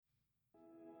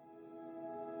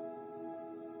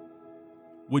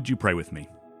Would you pray with me?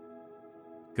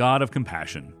 God of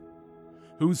compassion,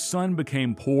 whose Son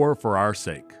became poor for our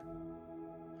sake,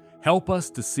 help us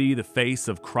to see the face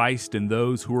of Christ in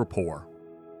those who are poor,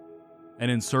 and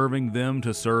in serving them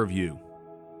to serve you.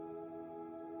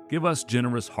 Give us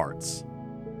generous hearts,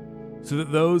 so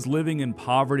that those living in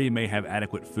poverty may have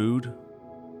adequate food,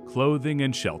 clothing,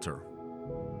 and shelter.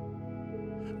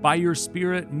 By your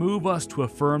Spirit, move us to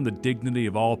affirm the dignity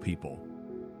of all people,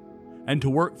 and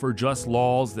to work for just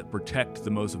laws that protect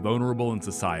the most vulnerable in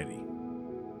society.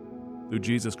 Through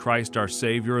Jesus Christ, our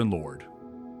Savior and Lord.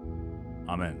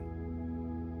 Amen.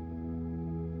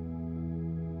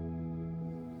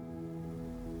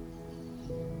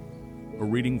 A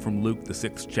reading from Luke, the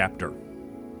 6th chapter.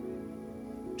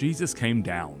 Jesus came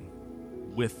down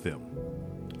with them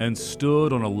and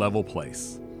stood on a level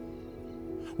place,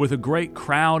 with a great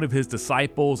crowd of his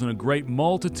disciples and a great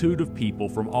multitude of people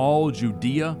from all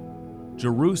Judea,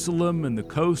 Jerusalem, and the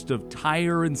coast of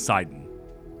Tyre and Sidon.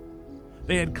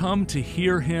 They had come to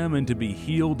hear him and to be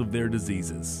healed of their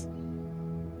diseases.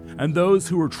 And those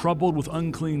who were troubled with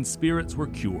unclean spirits were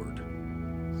cured.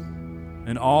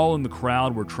 And all in the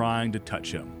crowd were trying to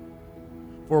touch him,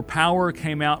 for power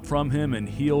came out from him and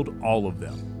healed all of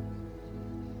them.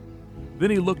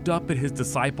 Then he looked up at his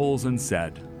disciples and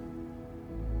said,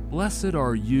 "Blessed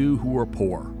are you who are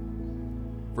poor,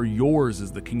 for yours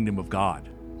is the kingdom of God.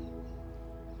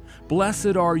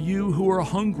 Blessed are you who are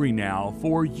hungry now,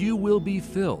 for you will be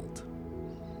filled.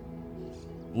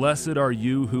 Blessed are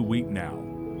you who weep now,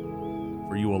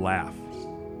 for you will laugh.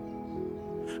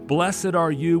 Blessed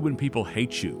are you when people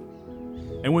hate you,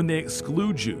 and when they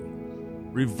exclude you,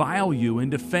 revile you,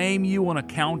 and defame you on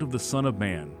account of the Son of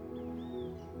Man.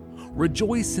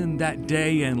 Rejoice in that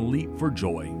day and leap for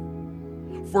joy,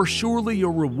 for surely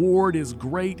your reward is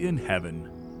great in heaven,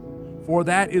 for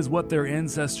that is what their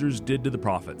ancestors did to the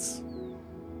prophets.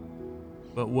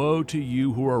 But woe to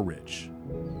you who are rich,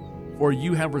 for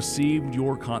you have received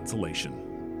your consolation.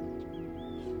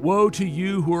 Woe to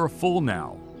you who are full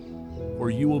now, for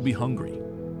you will be hungry.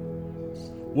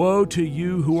 Woe to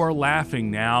you who are laughing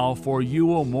now, for you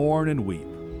will mourn and weep.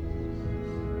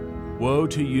 Woe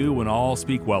to you when all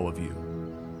speak well of you,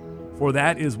 for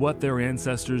that is what their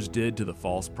ancestors did to the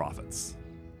false prophets."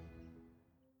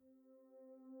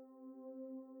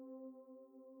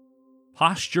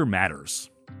 Posture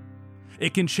matters.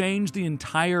 It can change the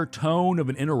entire tone of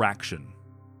an interaction.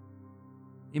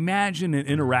 Imagine an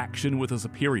interaction with a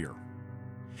superior.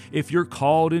 If you're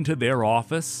called into their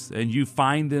office and you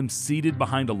find them seated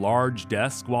behind a large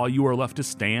desk while you are left to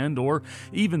stand or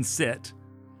even sit,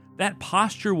 that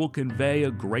posture will convey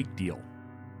a great deal.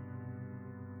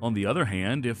 On the other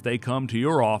hand, if they come to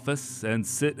your office and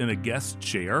sit in a guest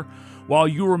chair while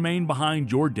you remain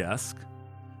behind your desk,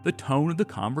 the tone of the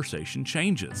conversation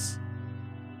changes.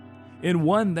 In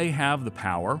one, they have the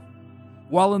power,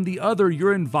 while in the other,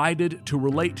 you're invited to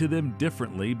relate to them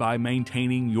differently by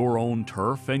maintaining your own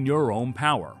turf and your own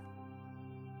power.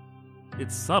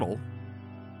 It's subtle,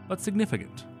 but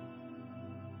significant.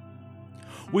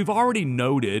 We've already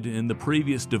noted in the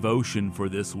previous devotion for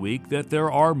this week that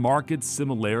there are marked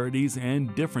similarities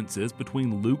and differences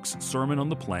between Luke's Sermon on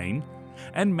the Plain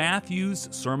and Matthew's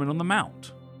Sermon on the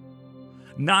Mount,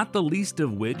 not the least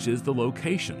of which is the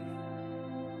location.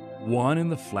 One in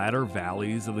the flatter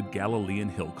valleys of the Galilean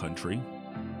hill country,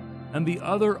 and the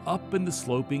other up in the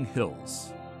sloping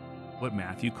hills, what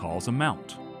Matthew calls a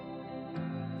mount.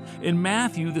 In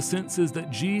Matthew, the sense is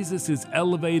that Jesus is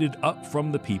elevated up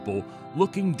from the people,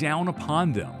 looking down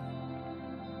upon them.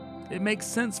 It makes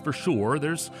sense for sure.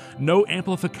 There's no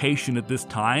amplification at this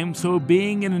time, so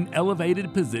being in an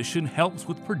elevated position helps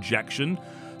with projection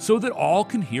so that all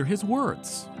can hear his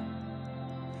words.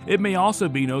 It may also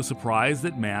be no surprise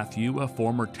that Matthew, a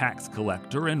former tax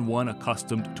collector and one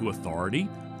accustomed to authority,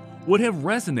 would have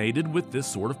resonated with this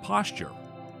sort of posture.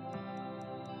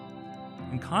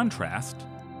 In contrast,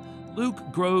 Luke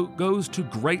goes to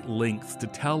great lengths to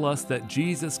tell us that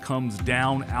Jesus comes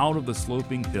down out of the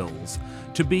sloping hills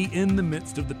to be in the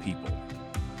midst of the people.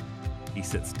 He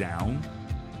sits down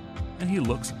and he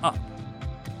looks up.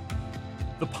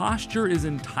 The posture is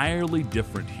entirely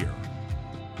different here.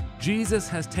 Jesus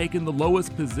has taken the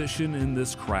lowest position in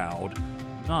this crowd,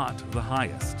 not the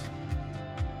highest.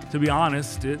 To be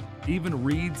honest, it even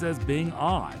reads as being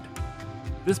odd.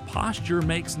 This posture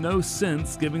makes no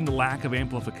sense given the lack of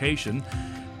amplification.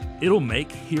 It'll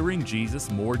make hearing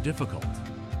Jesus more difficult.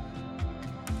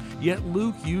 Yet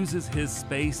Luke uses his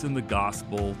space in the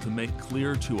gospel to make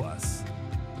clear to us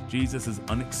Jesus'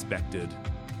 unexpected,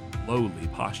 lowly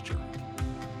posture.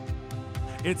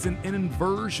 It's an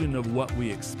inversion of what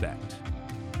we expect.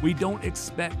 We don't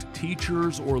expect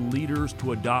teachers or leaders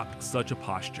to adopt such a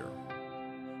posture.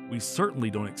 We certainly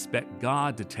don't expect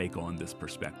God to take on this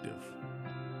perspective.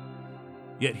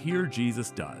 Yet here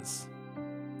Jesus does.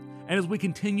 And as we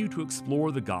continue to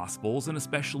explore the Gospels, and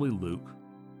especially Luke,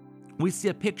 we see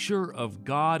a picture of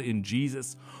God in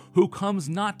Jesus who comes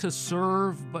not to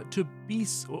serve,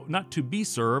 not to be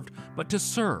served, but to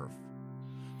serve,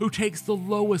 who takes the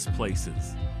lowest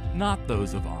places, not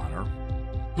those of honor,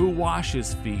 who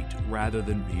washes feet rather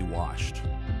than be washed.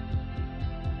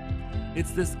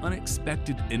 It's this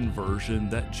unexpected inversion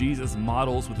that Jesus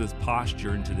models with his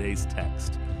posture in today's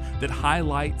text that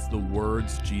highlights the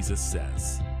words Jesus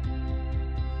says.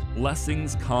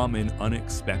 Blessings come in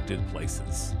unexpected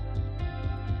places.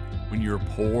 When you're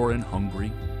poor and hungry,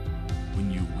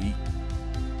 when you weep,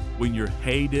 when you're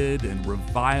hated and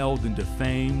reviled and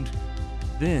defamed,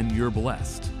 then you're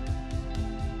blessed.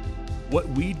 What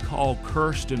we'd call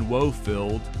cursed and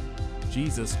woe-filled,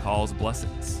 Jesus calls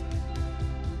blessings.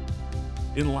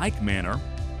 In like manner,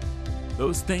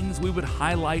 those things we would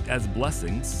highlight as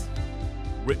blessings,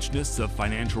 richness of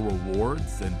financial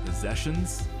rewards and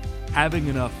possessions, having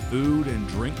enough food and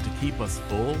drink to keep us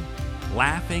full,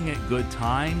 laughing at good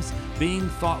times, being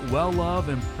thought well of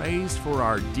and praised for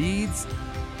our deeds,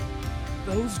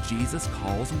 those Jesus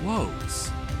calls woes.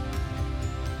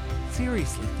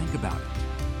 Seriously, think about it.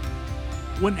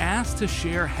 When asked to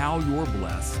share how you're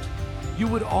blessed, you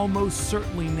would almost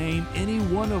certainly name any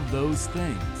one of those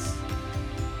things.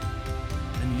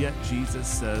 And yet Jesus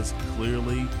says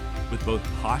clearly, with both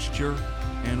posture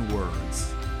and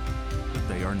words, that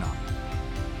they are not.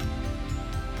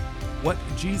 What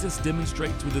Jesus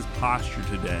demonstrates with his posture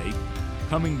today,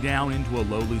 coming down into a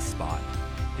lowly spot,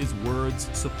 his words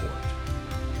support.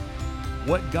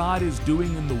 What God is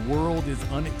doing in the world is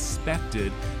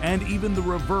unexpected and even the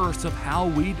reverse of how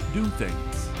we do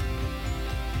things.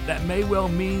 That may well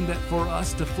mean that for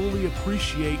us to fully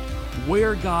appreciate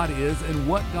where God is and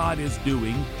what God is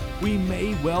doing, we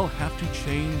may well have to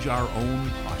change our own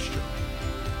posture.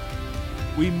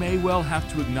 We may well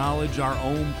have to acknowledge our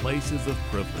own places of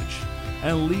privilege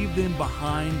and leave them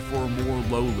behind for more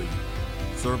lowly,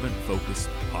 servant-focused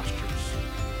postures.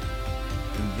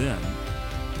 And then,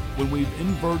 when we've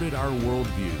inverted our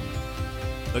worldview,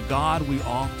 the God we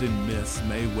often miss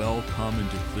may well come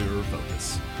into clearer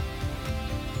focus.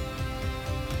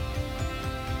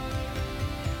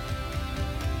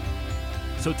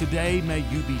 So today, may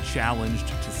you be challenged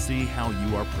to see how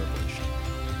you are privileged.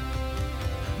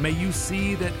 May you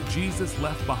see that Jesus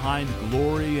left behind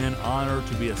glory and honor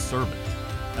to be a servant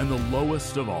and the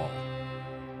lowest of all.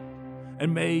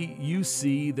 And may you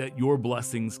see that your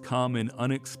blessings come in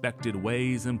unexpected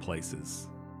ways and places.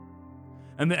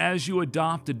 And that as you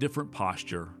adopt a different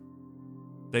posture,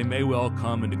 they may well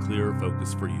come into clearer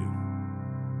focus for you.